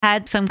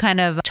had some kind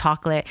of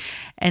chocolate.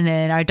 And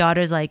then our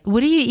daughter's like,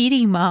 what are you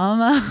eating,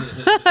 Mom?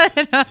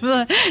 And I'm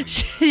like,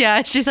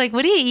 yeah, she's like,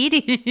 what are you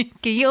eating?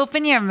 Can you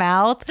open your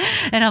mouth?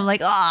 And I'm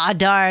like, oh,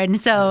 darn.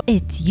 So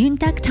it's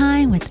Yuntak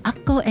time with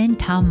Akko and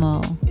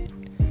Tamo.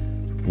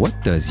 What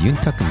does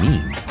Yuntak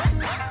mean?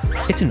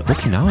 It's an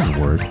Okinawan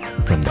word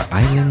from the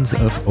islands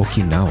of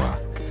Okinawa,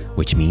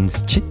 which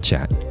means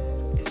chit-chat.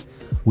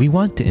 We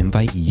want to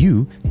invite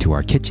you to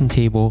our kitchen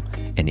table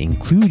and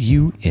include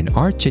you in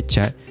our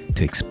chit-chat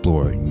to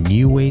explore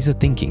new ways of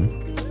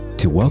thinking,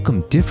 to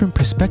welcome different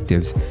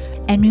perspectives,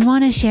 and we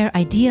want to share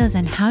ideas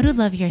on how to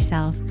love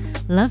yourself,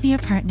 love your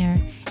partner,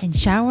 and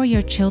shower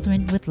your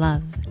children with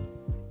love.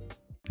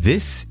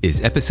 This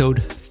is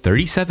episode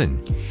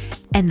 37.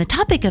 And the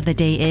topic of the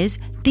day is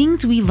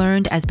things we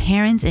learned as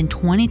parents in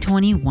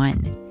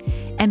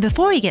 2021. And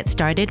before we get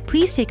started,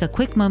 please take a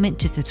quick moment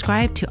to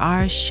subscribe to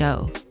our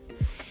show.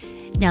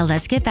 Now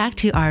let's get back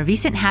to our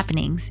recent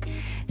happenings.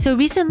 So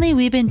recently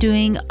we've been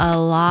doing a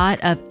lot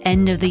of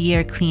end of the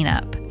year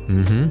cleanup.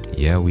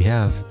 Yeah, we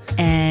have.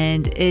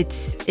 And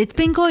it's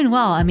been going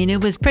well. I mean,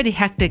 it was pretty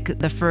hectic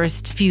the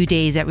first few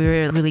days that we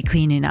were really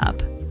cleaning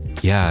up.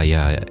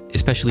 Yeah.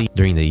 Especially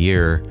during the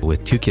year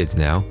with 2 kids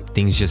now,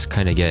 things just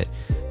kind of get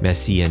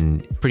messy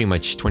and pretty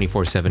much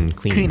 24/7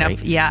 cleaning, Clean up,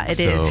 right? yeah, it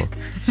is.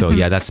 So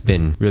yeah, that's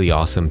been really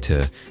awesome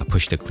to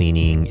push the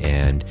cleaning.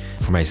 And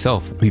for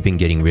myself, we've been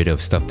getting rid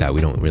of stuff that we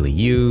don't really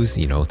use,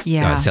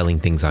 selling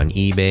things on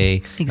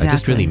eBay,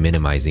 just really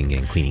minimizing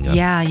and cleaning up.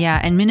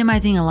 Yeah, and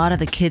minimizing a lot of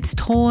the kids'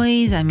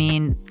 toys. I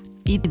mean,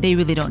 they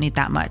really don't need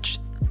that much.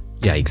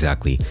 Yeah,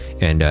 exactly.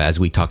 And as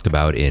we talked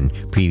about in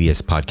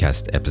previous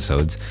podcast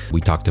episodes,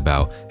 we talked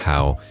about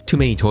how too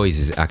many toys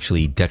is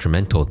actually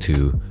detrimental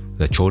to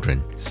the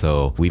children.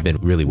 So we've been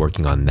really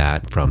working on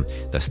that, from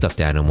the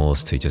stuffed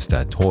animals to just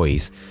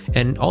toys.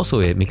 And also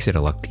it makes it a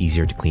lot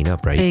easier to clean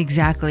up, right?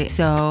 Exactly.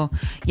 So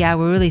yeah,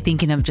 we're really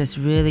thinking of just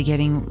really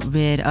getting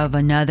rid of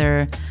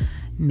another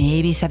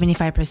maybe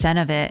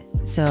 75% of it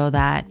so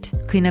that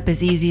cleanup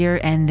is easier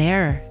and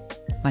they're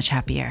much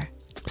happier.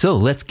 So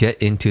let's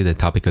get into the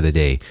topic of the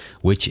day,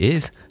 which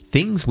is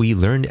things we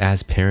learned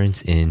as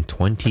parents in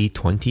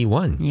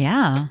 2021.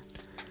 Yeah.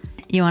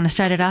 You want to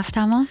start it off,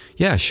 Tamo?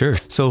 Yeah, sure.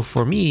 So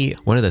for me,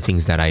 one of the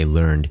things that I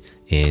learned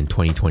in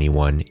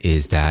 2021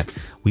 is that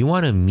we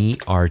want to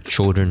meet our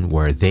children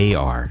where they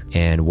are.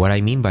 And what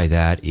I mean by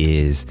that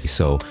is,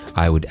 so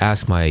I would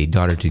ask my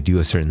daughter to do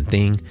a certain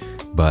thing,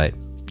 but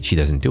she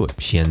doesn't do it.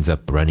 She ends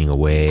up running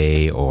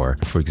away, or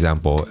for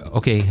example,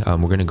 okay,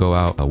 we're going to go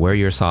out, wear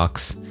your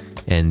socks.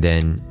 And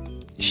then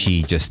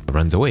she just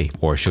runs away,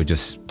 or she'll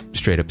just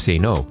straight up say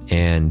no.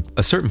 And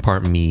a certain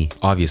part of me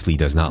obviously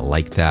does not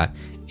like that.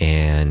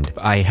 And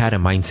I had a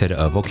mindset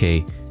of,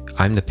 okay,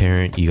 I'm the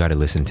parent, you got to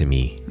listen to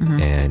me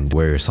and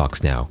wear your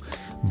socks now.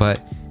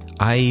 But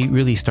I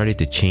really started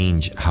to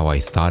change how I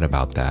thought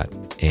about that.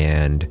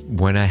 And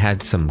when I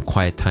had some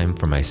quiet time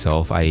for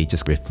myself, I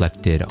just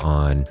reflected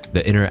on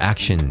the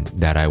interaction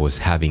that I was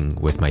having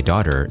with my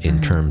daughter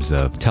in terms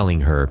of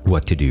telling her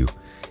what to do.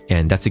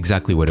 And that's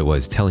exactly what it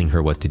was, telling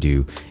her what to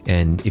do.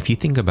 And if you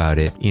think about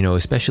it,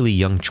 especially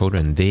young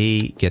children,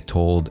 they get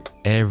told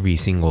every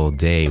single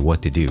day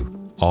what to do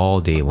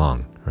all day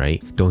long,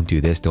 right? Don't do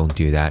this, don't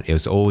do that. It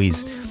was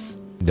always,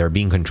 they're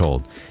being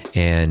controlled.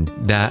 And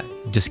that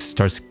just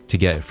starts to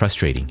get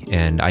frustrating.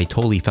 And I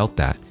totally felt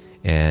that.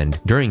 And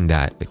during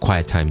that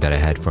quiet time that I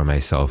had for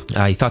myself,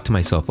 I thought to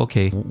myself,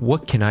 okay,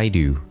 what can I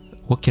do?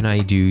 What can I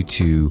do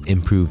to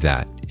improve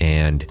that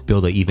and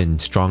build an even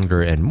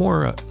stronger and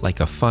more like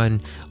a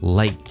fun,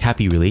 light,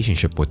 happy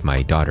relationship with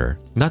my daughter?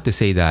 Not to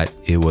say that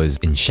it was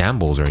in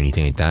shambles or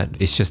anything like that.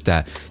 It's just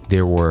that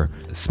there were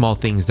small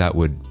things that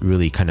would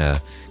really kind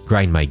of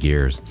grind my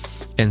gears.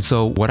 And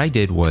so what I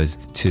did was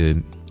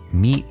to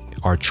meet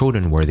our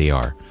children where they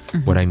are.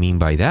 What I mean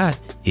by that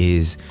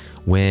is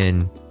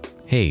when,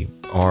 hey,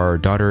 our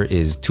daughter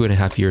is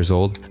 2.5 years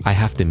old, I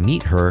have to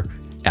meet her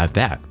at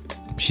that.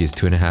 She's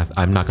 2.5.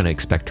 I'm not going to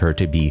expect her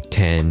to be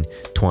 10,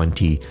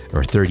 20,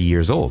 or 30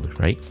 years old,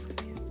 right?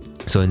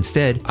 So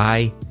instead,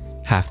 I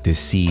have to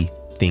see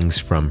things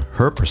from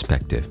her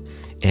perspective.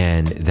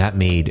 And that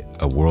made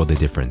a world of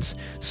difference.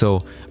 So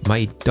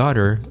my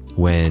daughter,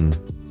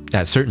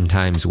 at certain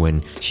times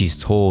when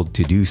she's told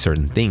to do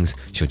certain things,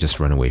 she'll just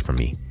run away from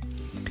me.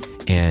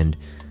 And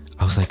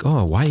I was like,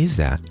 oh, why is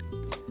that?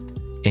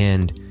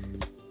 And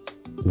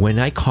when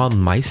I calmed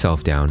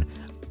myself down,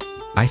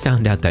 I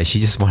found out that she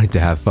just wanted to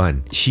have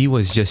fun. She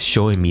was just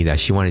showing me that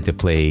she wanted to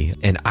play,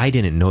 and I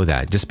didn't know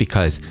that just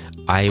because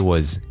I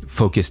was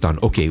focused on,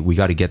 okay, we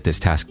got to get this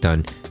task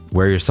done.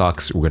 Wear your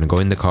socks. We're going to go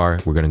in the car.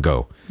 We're going to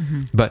go.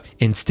 But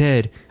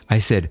instead, I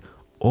said,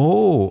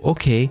 oh,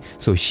 okay,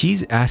 so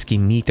she's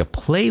asking me to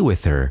play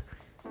with her.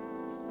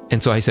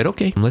 And so I said,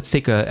 okay, let's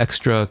take an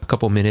extra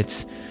couple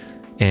minutes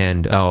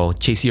and I'll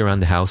chase you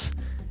around the house.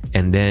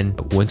 And then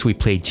once we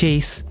played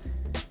chase,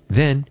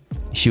 then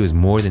she was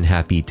more than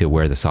happy to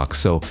wear the socks.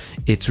 So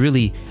it's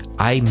really,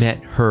 I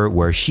met her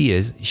where she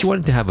is. She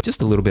wanted to have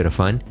just a little bit of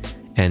fun,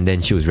 and then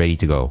she was ready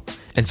to go.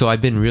 And so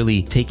I've been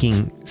really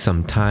taking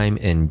some time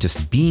and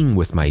just being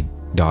with my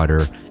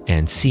daughter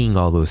and seeing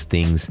all those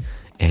things.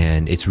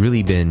 And it's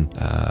really been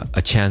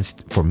a chance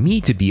for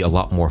me to be a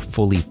lot more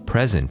fully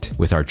present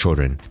with our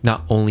children.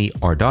 Not only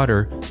our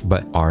daughter,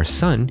 but our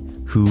son,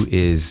 who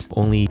is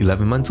only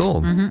 11 months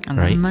old.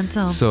 11 months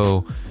old.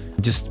 So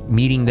just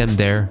meeting them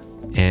there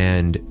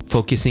and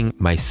focusing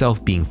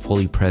myself being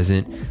fully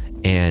present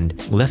and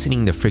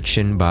lessening the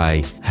friction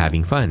by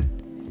having fun.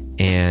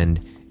 And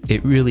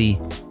it really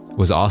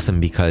was awesome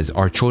because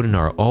our children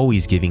are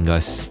always giving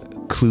us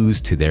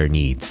clues to their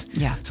needs.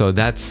 Yeah. So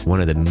that's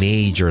one of the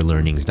major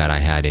learnings that I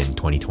had in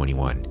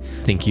 2021.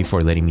 Thank you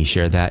for letting me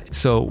share that.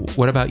 So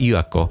what about you,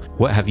 Akko?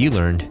 What have you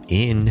learned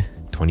in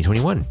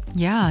 2021?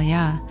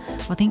 Yeah.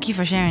 Well, thank you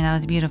for sharing. That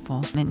was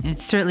beautiful. And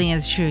it certainly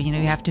is true. You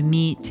have to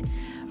meet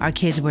our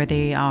kids where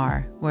they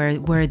are,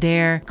 where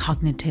their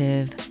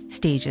cognitive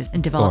stages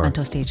and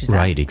developmental stages are.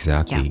 Right,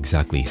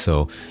 exactly.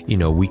 So,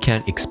 we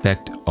can't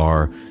expect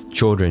our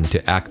children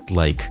to act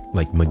like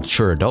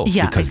mature adults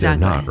because they're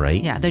not,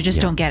 right? Yeah, they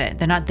just don't get it.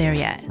 They're not there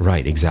yet.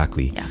 Right,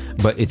 exactly. Yeah.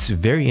 But it's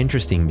very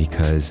interesting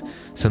because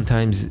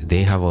sometimes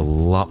they have a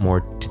lot more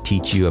to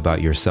teach you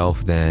about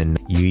yourself than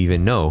you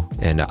even know.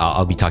 And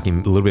I'll be talking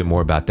a little bit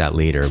more about that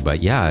later.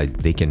 But yeah,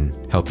 they can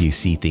help you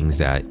see things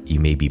that you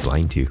may be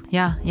blind to.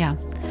 Yeah.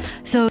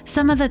 So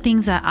some of the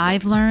things that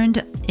I've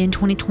learned in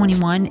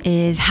 2021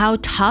 is how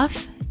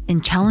tough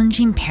and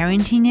challenging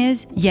parenting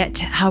is, yet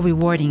how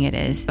rewarding it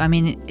is. I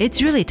mean,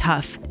 it's really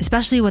tough,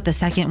 especially with the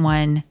second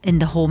one in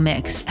the whole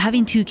mix.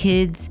 Having two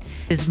kids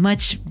is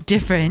much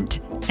different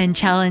and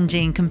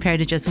challenging compared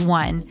to just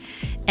one.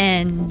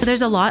 And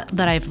there's a lot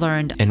that I've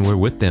learned. And we're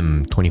with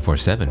them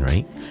 24/7,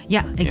 right?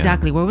 Yeah,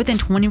 exactly. Yeah. We're within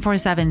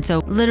 24/7. So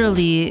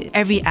literally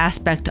every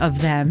aspect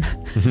of them,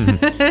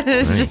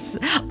 just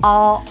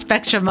all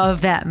spectrum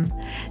of them.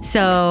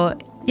 So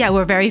yeah,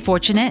 we're very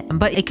fortunate,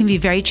 but it can be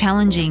very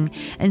challenging.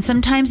 And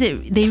sometimes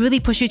they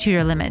really push you to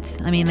your limits.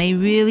 I mean, they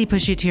really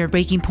push you to your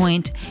breaking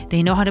point.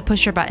 They know how to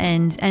push your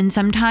buttons. And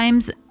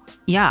sometimes,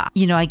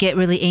 I get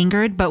really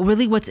angered. But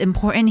really what's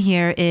important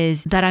here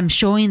is that I'm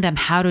showing them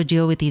how to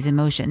deal with these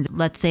emotions.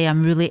 Let's say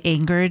I'm really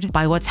angered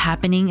by what's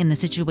happening in the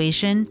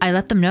situation. I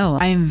let them know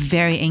I am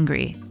very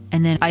angry.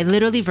 And then I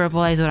literally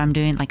verbalize what I'm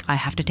doing. Like, I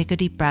have to take a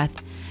deep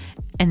breath.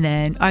 And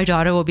then our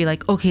daughter will be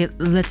like, okay,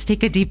 let's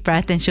take a deep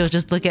breath. And she'll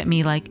just look at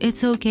me like,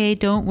 it's okay,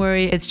 don't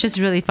worry. It's just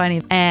really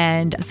funny.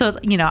 And so,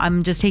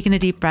 I'm just taking a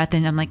deep breath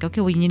and I'm like, okay,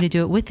 well, you need to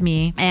do it with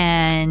me.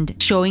 And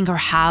showing her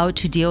how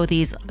to deal with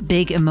these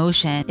big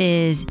emotions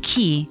is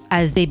key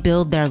as they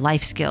build their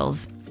life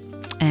skills.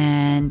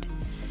 And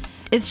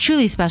it's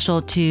truly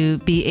special to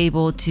be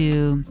able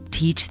to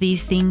teach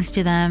these things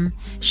to them,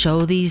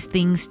 show these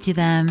things to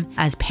them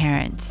as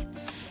parents.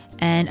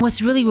 And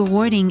what's really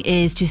rewarding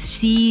is to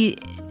see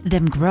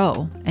them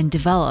grow and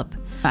develop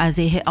as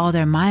they hit all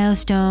their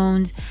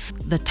milestones,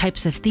 the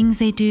types of things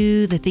they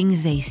do, the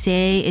things they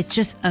say. It's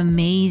just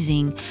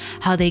amazing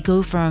how they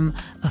go from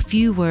a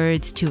few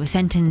words to a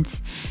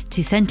sentence,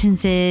 to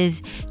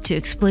sentences, to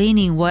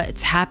explaining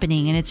what's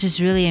happening. And it's just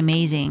really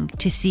amazing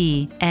to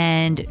see.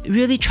 And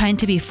really trying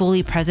to be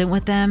fully present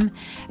with them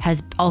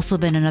has also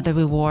been another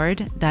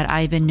reward that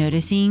I've been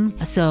noticing.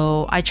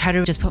 So I try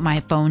to just put my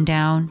phone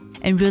down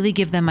and really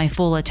give them my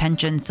full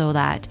attention so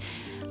that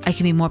I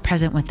can be more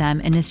present with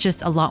them. And it's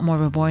just a lot more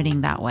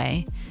rewarding that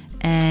way.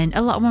 And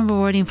a lot more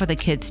rewarding for the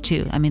kids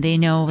too. I mean, they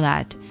know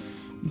that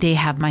they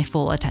have my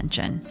full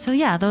attention. So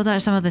yeah, those are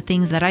some of the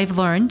things that I've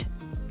learned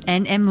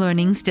and am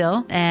learning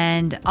still.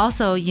 And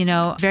also,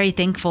 very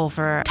thankful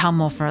for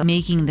Tamo for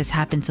making this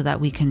happen so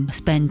that we can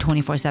spend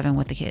 24/7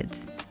 with the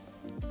kids.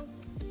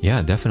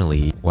 Yeah,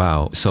 definitely.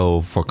 Wow.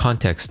 So for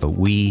context,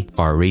 we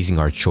are raising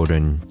our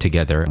children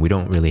together. We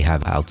don't really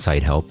have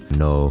outside help.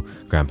 No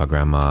grandpa,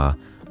 grandma,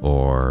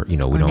 or we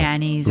don't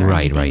nannies or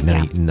right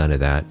anything. none of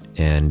that.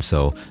 And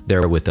so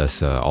they're with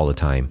us all the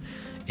time,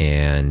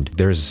 and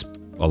there's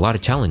a lot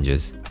of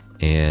challenges.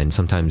 And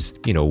sometimes,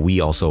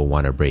 we also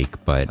want a break,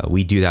 but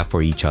we do that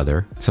for each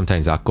other.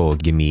 Sometimes Akko will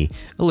give me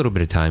a little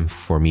bit of time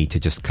for me to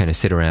just kind of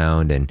sit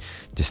around and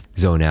just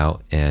zone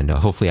out. And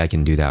hopefully I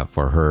can do that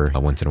for her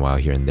once in a while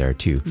here and there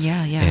too.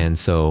 Yeah. And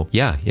so,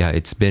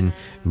 it's been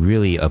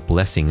really a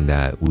blessing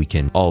that we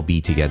can all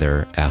be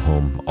together at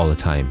home all the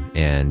time.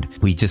 And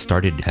we just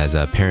started as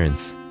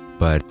parents,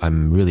 but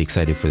I'm really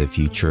excited for the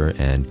future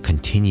and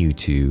continue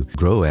to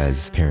grow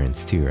as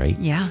parents too, right?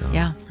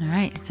 Yeah. All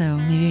right. So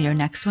maybe your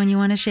next one you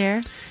want to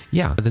share?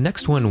 Yeah. The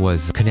next one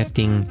was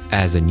connecting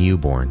as a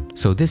newborn.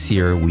 So this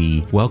year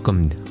we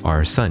welcomed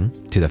our son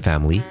to the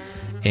family,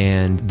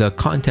 and the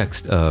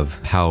context of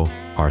how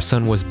our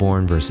son was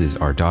born versus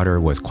our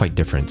daughter was quite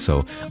different.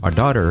 So our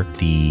daughter,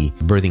 the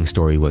birthing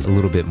story was a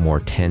little bit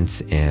more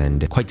tense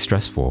and quite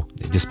stressful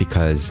just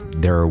because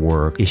there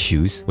were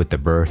issues with the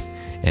birth.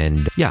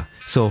 And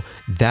so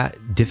that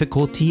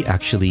difficulty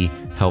actually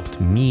helped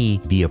me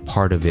be a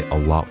part of it a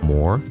lot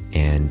more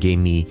and gave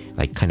me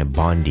kind of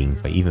bonding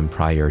even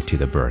prior to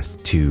the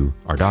birth to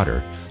our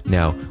daughter.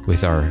 Now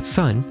with our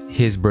son,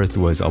 his birth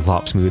was a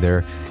lot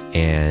smoother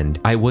and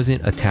I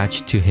wasn't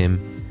attached to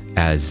him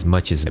as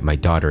much as my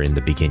daughter in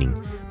the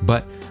beginning.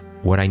 But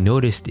what I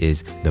noticed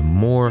is the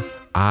more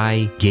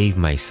I gave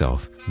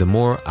myself, the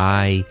more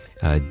I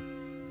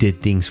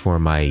did things for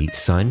my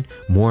son,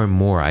 more and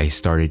more I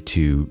started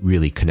to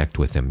really connect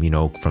with him,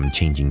 from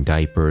changing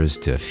diapers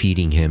to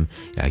feeding him,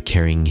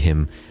 carrying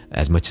him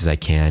as much as I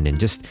can, and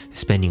just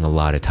spending a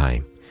lot of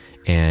time.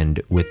 And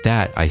with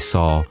that, I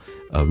saw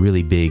a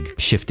really big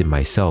shift in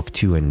myself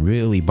too, and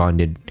really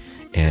bonded.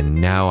 And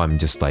now I'm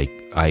just like,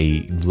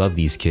 I love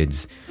these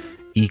kids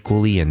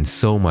equally and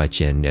so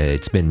much, and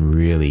it's been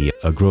really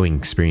a growing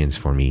experience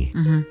for me.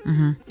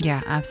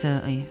 Yeah,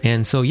 absolutely.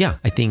 And so, yeah,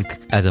 I think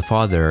as a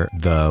father,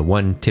 the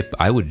one tip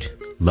I would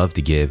love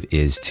to give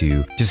is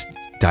to just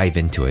dive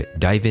into it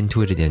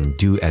and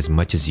do as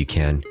much as you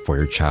can for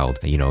your child,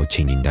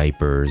 changing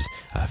diapers,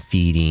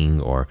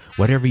 feeding, or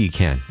whatever you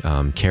can.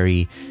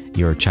 Carry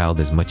your child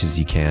as much as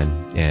you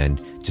can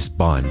and just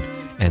bond.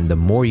 And the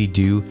more you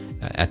do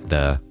at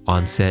the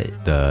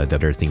onset, the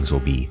better things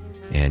will be.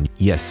 And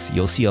yes,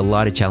 you'll see a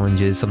lot of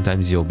challenges.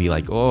 Sometimes you'll be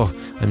like, oh,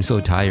 I'm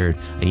so tired,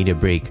 I need a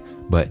break.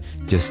 But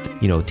just,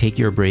 take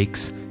your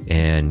breaks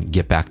and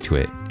get back to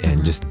it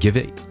and just give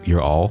it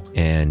your all.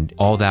 And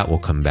all that will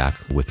come back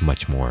with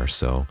much more.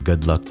 So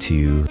good luck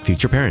to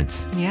future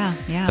parents. Yeah.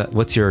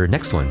 What's your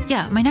next one?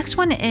 Yeah, my next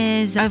one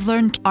is I've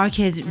learned our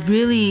kids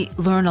really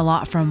learn a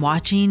lot from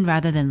watching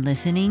rather than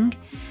listening.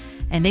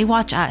 And they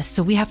watch us,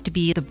 so we have to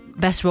be the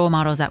best role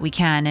models that we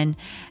can. And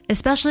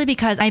especially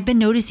because I've been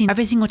noticing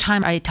every single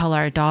time I tell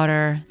our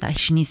daughter that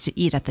she needs to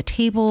eat at the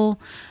table,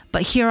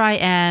 but here I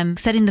am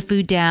setting the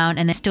food down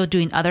and then still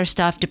doing other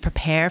stuff to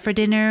prepare for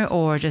dinner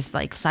or just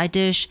like side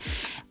dish.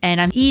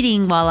 And I'm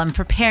eating while I'm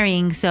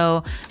preparing.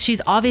 So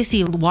she's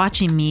obviously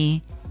watching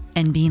me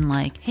and being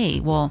like, hey,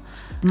 well,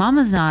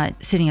 Mama's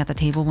not sitting at the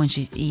table when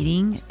she's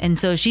eating. And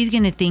so she's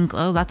going to think,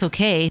 oh, that's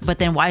okay. But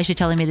then why is she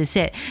telling me to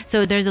sit?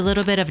 So there's a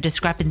little bit of a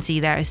discrepancy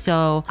there.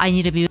 So I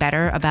need to be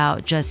better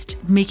about just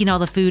making all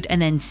the food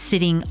and then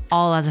sitting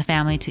all as a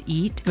family to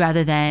eat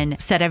rather than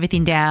set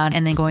everything down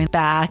and then going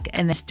back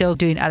and then still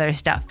doing other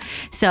stuff.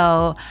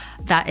 So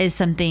that is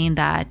something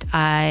that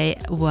I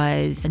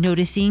was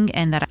noticing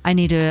and that I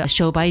need to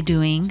show by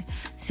doing.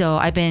 So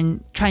I've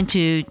been trying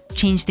to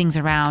change things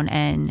around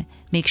and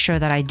make sure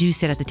that I do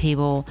sit at the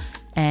table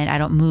and I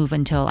don't move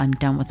until I'm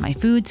done with my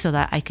food so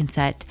that I can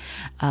set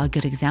a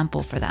good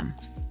example for them.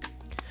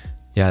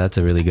 Yeah, that's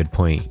a really good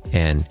point.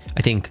 And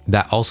I think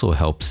that also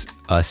helps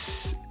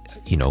us,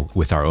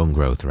 with our own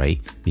growth,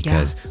 right?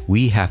 Because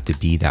we have to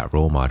be that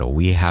role model.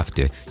 We have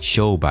to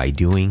show by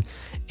doing.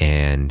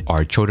 And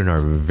our children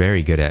are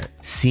very good at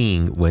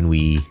seeing when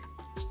we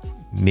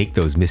make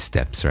those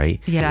missteps, right?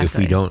 Yeah, if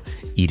we don't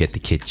eat at the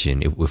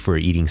kitchen, if we're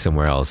eating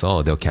somewhere else,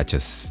 they'll catch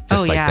us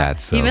just like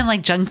that. So even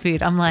like junk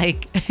food, I'm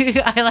like,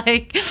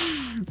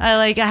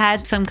 I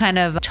had some kind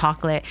of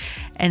chocolate,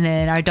 and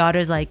then our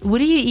daughter's like,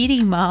 "What are you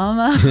eating, Mom?"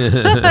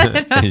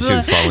 and she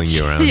was following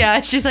you around. Yeah,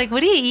 she's like,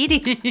 "What are you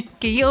eating?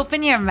 Can you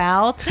open your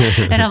mouth?"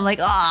 And I'm like,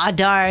 "Oh,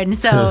 darn!"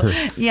 So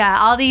yeah,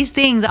 all these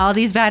things, all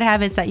these bad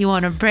habits that you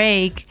want to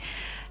break,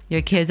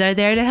 your kids are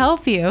there to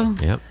help you.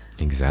 Yep,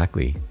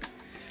 exactly.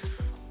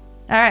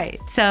 All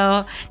right.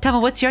 So,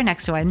 Tama, what's your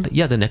next one?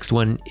 Yeah, the next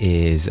one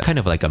is kind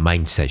of like a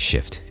mindset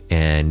shift.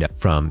 And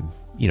from,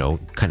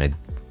 kind of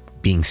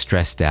being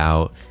stressed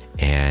out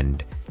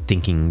and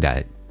thinking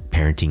that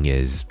parenting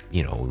is,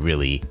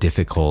 really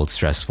difficult,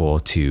 stressful,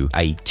 to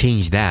I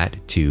changed that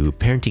to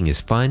parenting is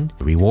fun,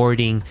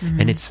 rewarding,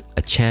 and it's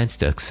a chance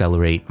to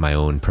accelerate my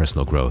own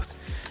personal growth.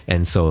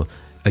 And so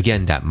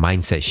again, that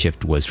mindset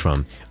shift was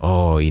from,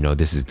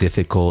 this is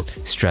difficult,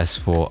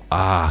 stressful.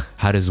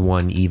 How does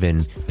one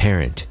even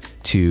parent?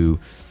 To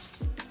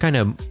kind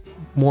of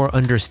more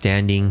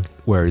understanding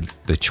where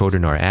the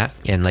children are at.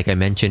 And like I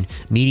mentioned,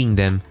 meeting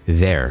them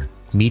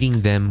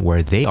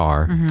where they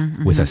are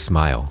with a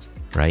smile,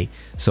 right?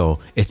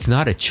 So it's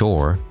not a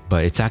chore,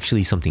 but it's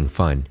actually something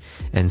fun.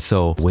 And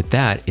so with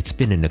that, it's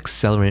been an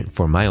accelerant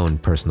for my own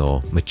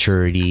personal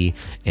maturity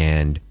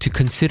and to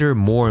consider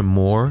more and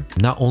more,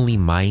 not only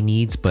my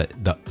needs, but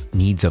the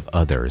needs of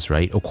others,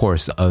 right? Of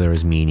course,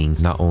 others meaning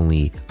not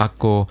only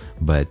ako,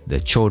 but the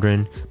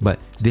children, but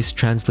this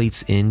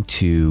translates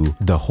into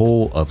the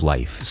whole of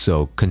life.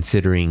 So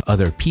considering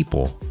other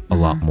people a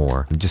lot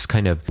more, just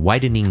kind of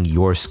widening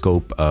your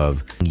scope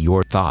of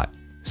your thought.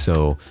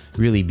 So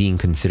really being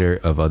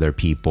considerate of other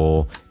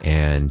people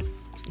and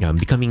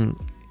becoming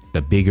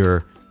a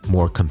bigger,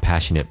 more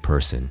compassionate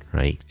person,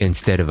 right?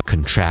 Instead of a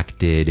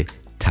contracted,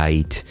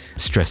 tight,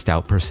 stressed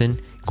out person,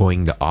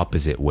 going the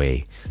opposite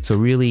way. So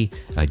really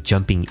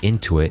jumping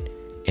into it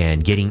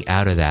and getting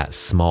out of that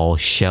small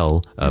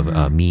shell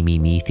of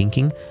me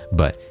thinking,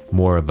 but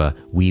more of a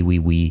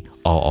we,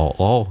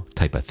 all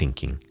type of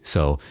thinking.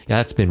 So yeah,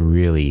 that's been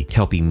really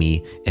helping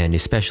me. And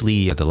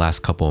especially the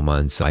last couple of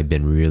months, I've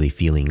been really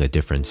feeling a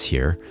difference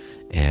here.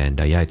 And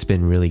it's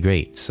been really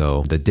great.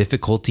 So the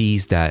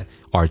difficulties that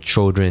our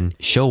children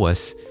show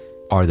us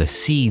are the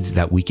seeds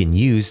that we can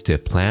use to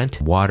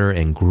plant, water,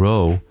 and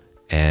grow.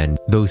 And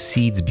those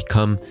seeds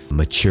become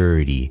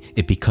maturity.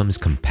 It becomes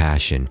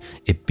compassion.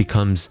 It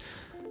becomes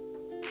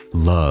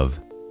love,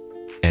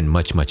 and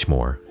much, much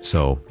more.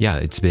 So yeah,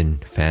 it's been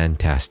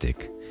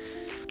fantastic.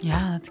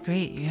 Yeah, that's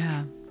great.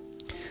 Yeah.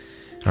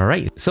 All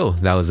right. So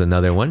that was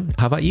another one.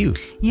 How about you?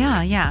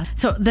 Yeah.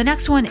 So the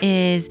next one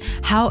is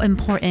how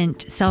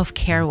important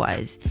self-care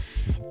was.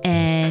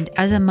 And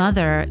as a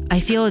mother, I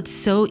feel it's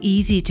so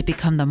easy to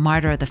become the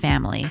martyr of the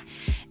family.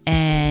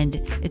 And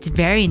it's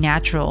very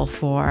natural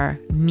for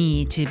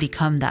me to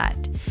become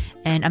that.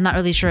 And I'm not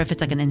really sure if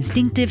it's like an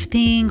instinctive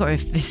thing or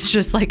if it's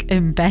just like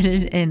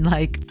embedded in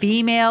like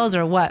females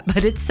or what,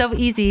 but it's so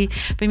easy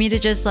for me to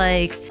just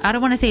like, I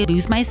don't want to say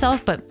lose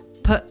myself, but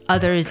put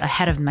others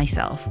ahead of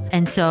myself.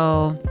 And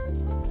so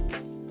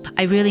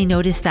I really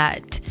noticed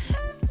that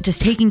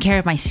just taking care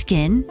of my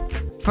skin,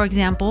 for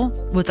example,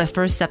 was the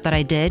first step that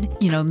I did.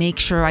 Make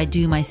sure I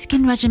do my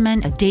skin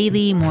regimen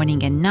daily,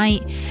 morning and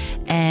night,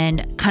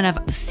 and kind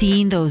of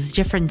seeing those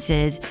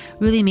differences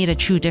really made a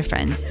true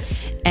difference.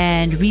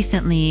 And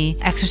recently,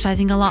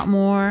 exercising a lot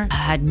more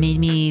had made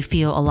me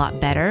feel a lot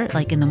better.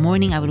 Like in the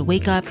morning, I would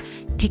wake up,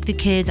 take the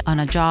kids on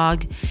a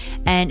jog,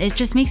 and it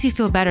just makes you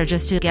feel better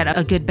just to get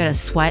a good bit of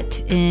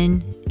sweat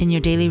in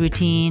your daily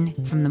routine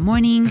from the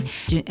morning,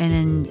 and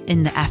then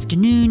in the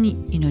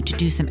afternoon, to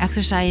do some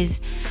exercise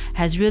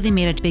has really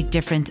made a big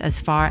difference as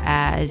far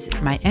as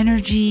my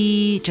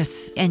energy,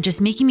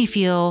 just making me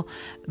feel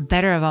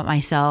better about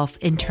myself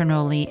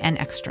internally and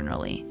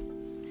externally.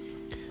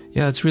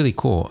 Yeah, it's really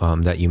cool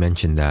that you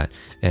mentioned that.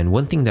 And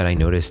one thing that I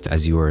noticed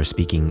as you were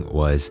speaking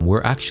was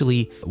we're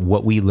actually,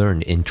 what we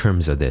learned in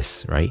terms of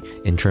this, right?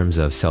 In terms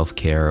of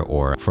self-care,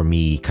 or for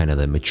me, kind of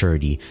the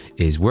maturity,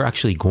 is we're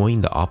actually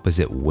going the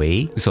opposite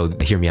way. So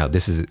hear me out.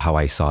 This is how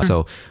I saw it.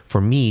 So for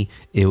me,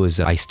 it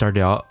was, I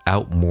started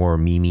out more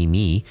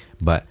me,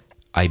 but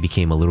I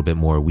became a little bit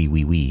more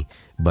we.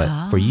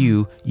 But for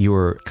you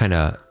were kind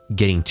of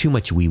getting too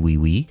much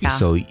we. Yeah.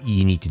 So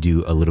you need to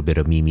do a little bit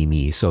of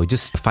me. So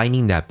just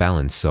finding that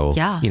balance. So,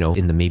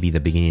 in maybe the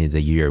beginning of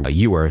the year,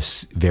 you were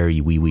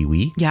very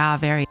we. Yeah,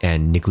 very.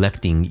 And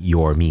neglecting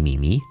your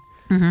me.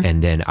 Mm-hmm.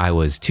 And then I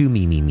was too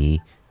me,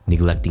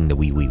 neglecting the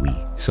we.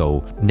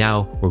 So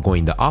now we're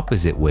going the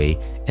opposite way.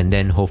 And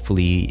then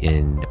hopefully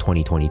in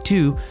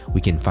 2022,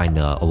 we can find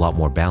a lot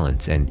more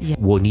balance. And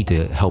we'll need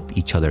to help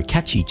each other,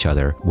 catch each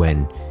other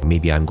when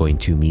maybe I'm going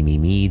too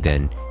me,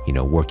 then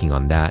working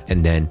on that.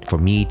 And then for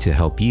me to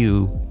help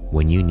you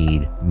when you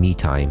need me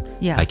time,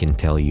 I can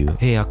tell you,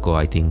 hey, Akko,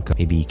 I think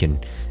maybe you can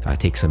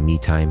take some me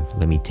time.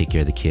 Let me take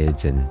care of the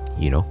kids, and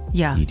you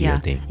do your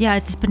thing. Yeah,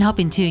 it's been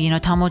helping too.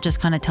 Tomo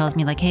just kind of tells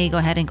me like, hey, go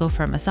ahead and go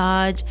for a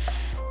massage,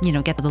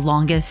 get the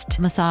longest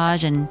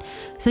massage. And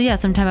so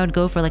sometime I would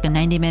go for like a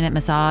 90-minute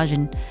massage,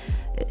 and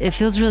it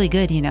feels really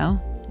good,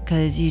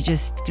 because you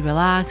just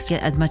relax,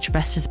 get as much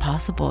rest as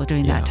possible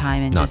during that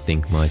time, and not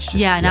think much.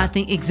 Not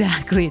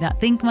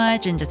think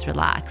much, and just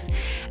relax.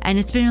 And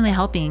it's been really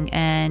helping.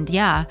 And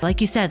like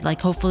you said, like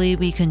hopefully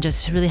we can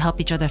just really help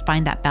each other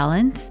find that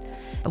balance.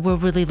 We're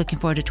really looking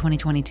forward to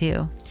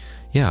 2022.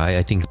 Yeah,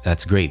 I think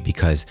that's great,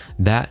 because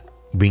that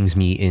brings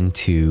me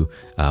into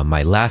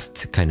my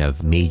last kind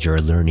of major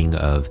learning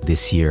of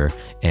this year,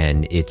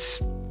 and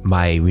it's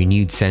my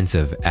renewed sense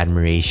of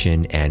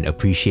admiration and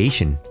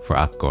appreciation for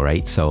Akko,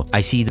 right? So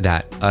I see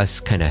that us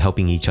kind of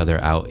helping each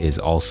other out is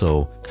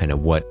also kind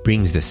of what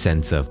brings the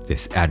sense of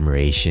this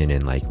admiration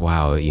and like,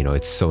 wow,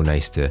 it's so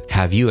nice to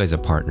have you as a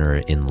partner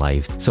in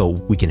life so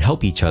we can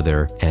help each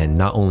other. And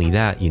not only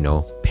that,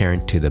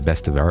 parent to the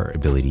best of our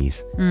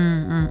abilities.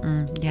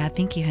 Yeah,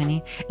 thank you,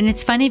 honey. And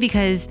it's funny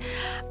because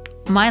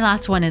my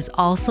last one is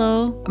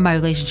also my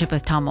relationship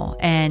with Tamo.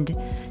 And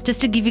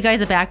just to give you guys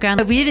a background,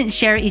 we didn't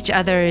share each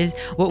other's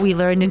what we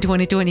learned in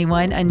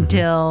 2021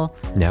 until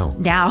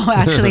now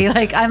actually.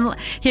 Like I'm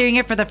hearing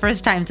it for the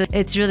first time. So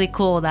it's really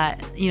cool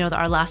that,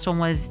 our last one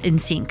was in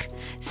sync.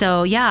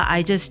 So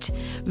I just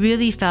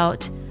really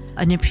felt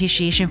an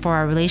appreciation for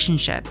our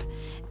relationship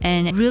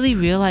and really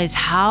realized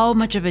how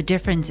much of a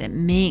difference it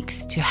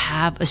makes to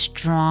have a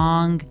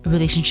strong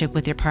relationship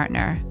with your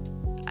partner.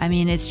 I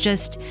mean, it's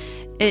just...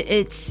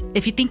 It's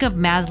if you think of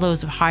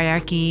Maslow's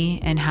hierarchy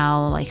and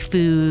how like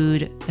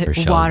food,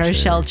 water,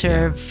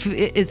 shelter,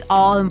 it's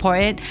all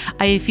important.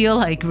 I feel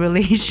like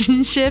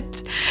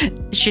relationships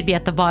should be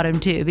at the bottom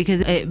too,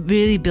 because it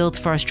really builds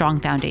for a strong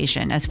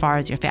foundation as far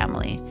as your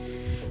family.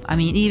 I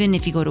mean, even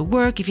if you go to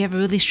work, if you have a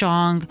really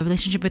strong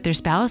relationship with your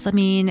spouse, I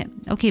mean,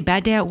 okay,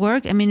 bad day at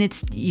work. I mean,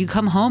 you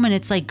come home and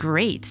it's like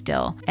great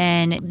still,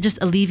 and it just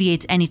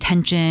alleviates any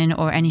tension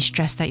or any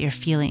stress that you're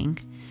feeling.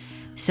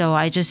 So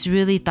I just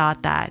really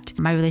thought that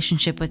my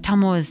relationship with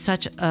Tamo is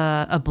such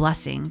a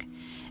blessing.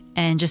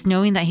 And just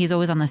knowing that he's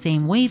always on the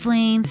same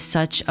wavelength is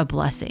such a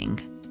blessing.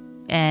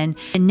 And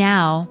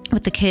now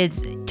with the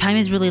kids, time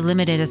is really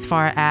limited as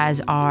far as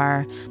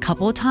our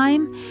couple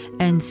time.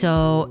 And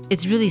so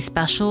it's really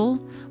special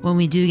when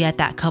we do get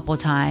that couple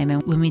time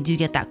and when we do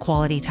get that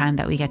quality time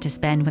that we get to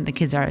spend when the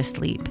kids are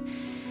asleep.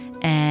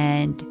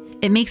 And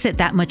it makes it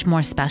that much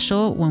more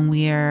special when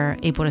we're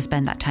able to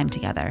spend that time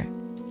together.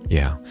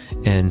 Yeah.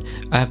 And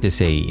I have to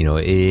say,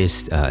 it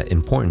is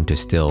important to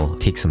still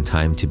take some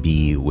time to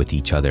be with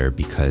each other,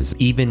 because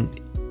even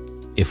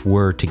if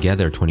we're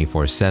together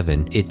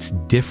 24/7, it's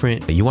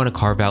different. You want to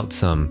carve out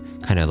some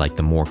kind of like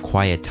the more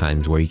quiet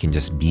times where you can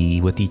just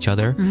be with each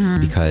other,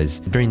 because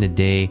during the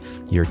day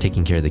you're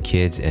taking care of the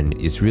kids and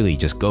it's really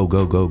just go,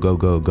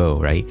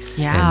 right?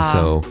 Yeah. And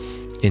so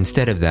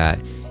instead of that,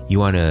 you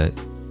want to,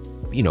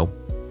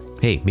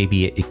 hey,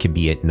 maybe it could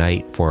be at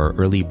night for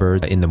early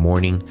bird, in the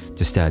morning,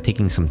 just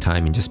taking some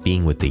time and just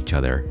being with each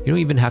other. You don't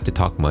even have to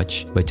talk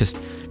much, but just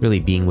really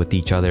being with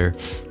each other,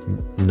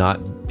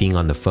 not being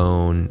on the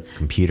phone,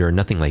 computer,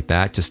 nothing like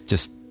that.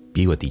 Just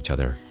be with each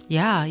other.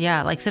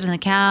 Yeah. Like sit on the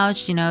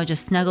couch,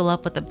 just snuggle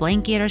up with a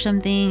blanket or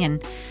something.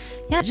 And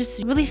yeah,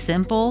 just really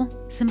simple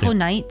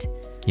night.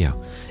 Yeah.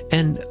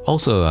 And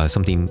also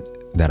something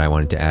that I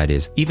wanted to add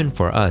is, even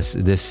for us,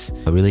 this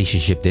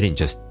relationship didn't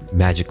just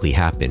magically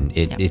happen.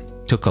 It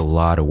took a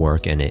lot of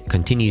work, and it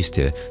continues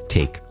to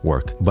take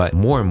work. But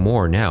more and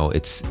more now,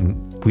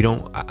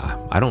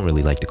 I don't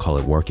really like to call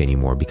it work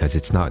anymore, because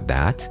it's not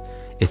that.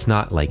 It's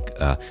not like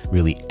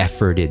really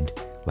efforted,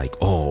 like,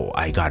 oh,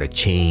 I gotta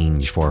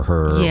change for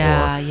her,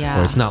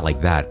 or it's not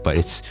like that. But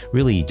it's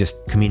really just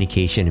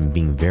communication and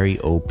being very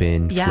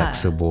open,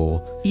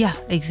 flexible. Yeah,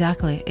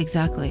 exactly.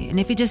 And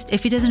if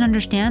he doesn't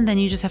understand, then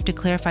you just have to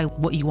clarify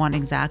what you want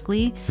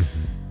exactly.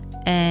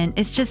 And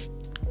it's just,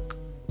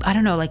 I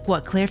don't know, like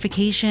what,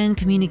 clarification,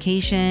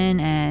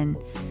 communication, and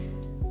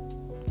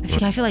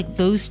I feel like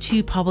those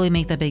two probably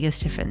make the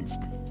biggest difference,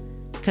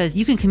 because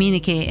you can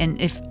communicate,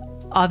 and if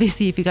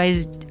you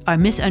guys are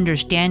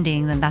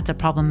misunderstanding, then that's a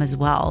problem as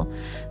well.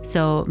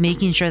 So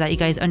making sure that you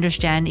guys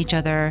understand each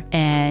other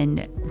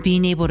and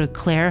being able to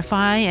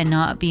clarify and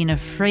not being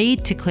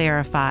afraid to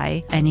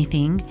clarify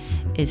anything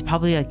is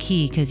probably a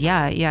key. Because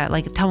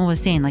like Tamo was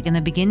saying, like in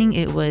the beginning,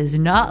 it was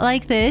not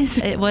like this.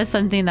 It was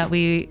something that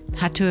we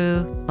had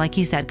to, like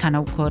he said, kind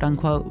of quote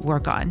unquote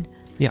work on.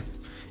 Yeah.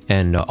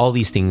 And all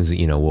these things,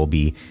 we'll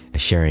be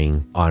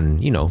sharing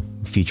on,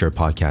 future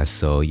podcasts.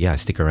 So yeah,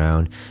 stick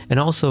around. And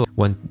also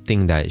one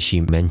thing that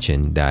she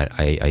mentioned that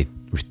I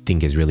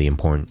think is really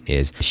important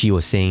is, she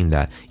was saying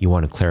that you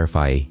want to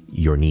clarify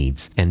your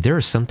needs. And there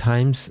are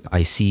sometimes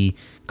I see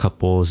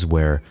couples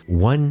where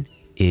one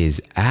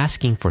is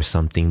asking for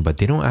something, but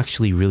they don't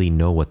actually really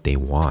know what they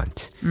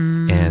want.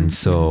 And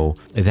so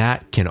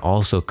that can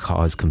also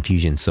cause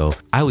confusion. So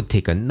I would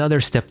take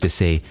another step to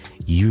say,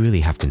 you really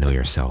have to know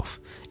yourself.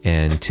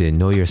 And to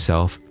know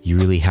yourself, you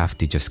really have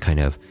to just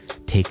kind of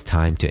take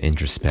time to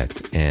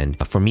introspect. And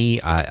for me,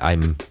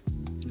 I'm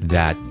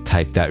that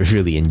type that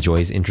really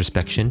enjoys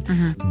introspection.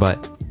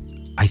 But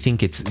I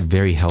think it's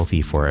very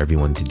healthy for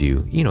everyone to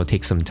do.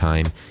 Take some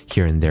time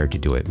here and there to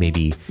do it.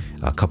 Maybe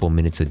a couple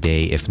minutes a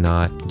day. If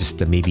not,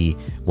 just maybe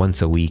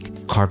once a week,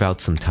 carve out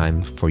some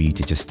time for you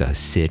to just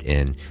sit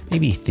and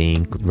maybe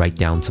think, write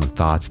down some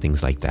thoughts,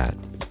 things like that.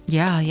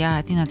 Yeah,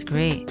 I think that's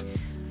great.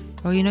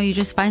 Or, you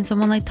just find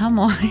someone like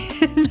Tamo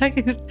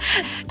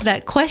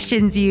that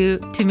questions you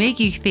to make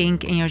you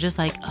think, and you're just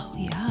like, oh,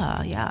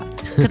 yeah.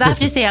 Because I have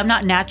to say, I'm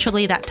not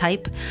naturally that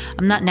type.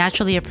 I'm not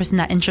naturally a person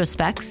that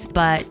introspects.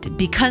 But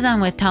because I'm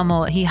with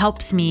Tamo, he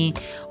helps me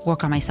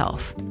work on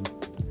myself.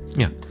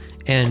 Yeah.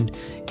 And,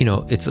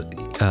 it's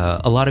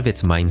a lot of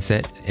it's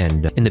mindset.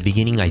 And in the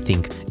beginning, I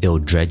think it'll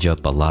dredge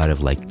up a lot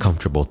of like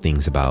comfortable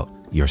things about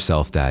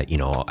yourself that,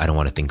 I don't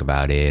want to think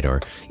about it,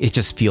 or it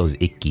just feels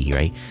icky,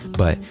 right?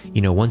 But,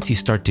 once you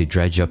start to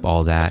dredge up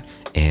all that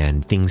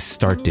and things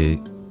start to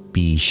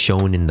be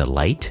shown in the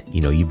light,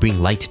 you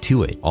bring light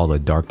to it, all the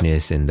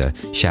darkness and the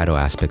shadow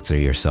aspects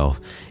of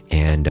yourself.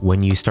 And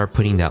when you start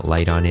putting that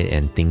light on it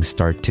and things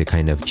start to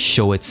kind of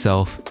show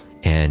itself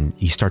and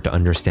you start to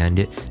understand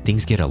it,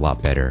 things get a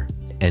lot better.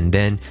 And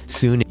then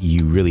soon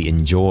you really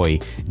enjoy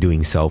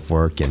doing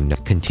self-work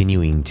and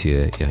continuing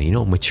to,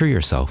 mature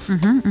yourself.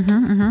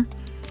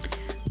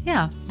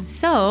 Yeah.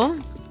 So,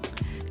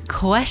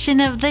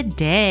 question of the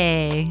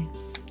day.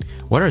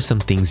 What are some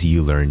things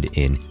you learned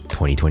in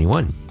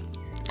 2021?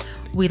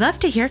 We love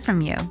to hear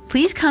from you.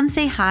 Please come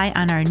say hi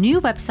on our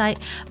new website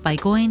by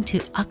going to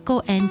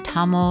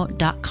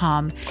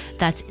akkoandtamo.com.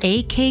 That's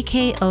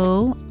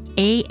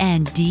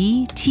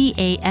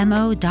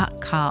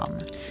AKKOANDTAMO.com.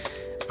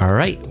 All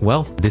right.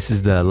 Well, this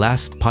is the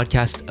last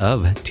podcast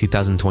of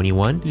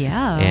 2021.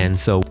 Yeah. And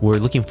so we're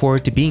looking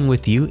forward to being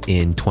with you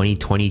in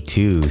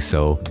 2022.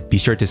 So be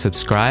sure to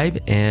subscribe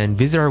and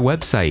visit our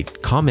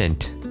website,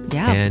 comment.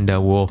 Yeah. And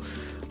we'll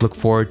look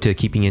forward to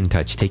keeping in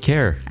touch. Take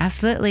care.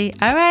 Absolutely.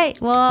 All right.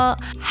 Well,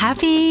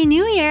 Happy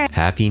New Year.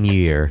 Happy New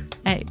Year.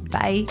 All right.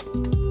 Bye.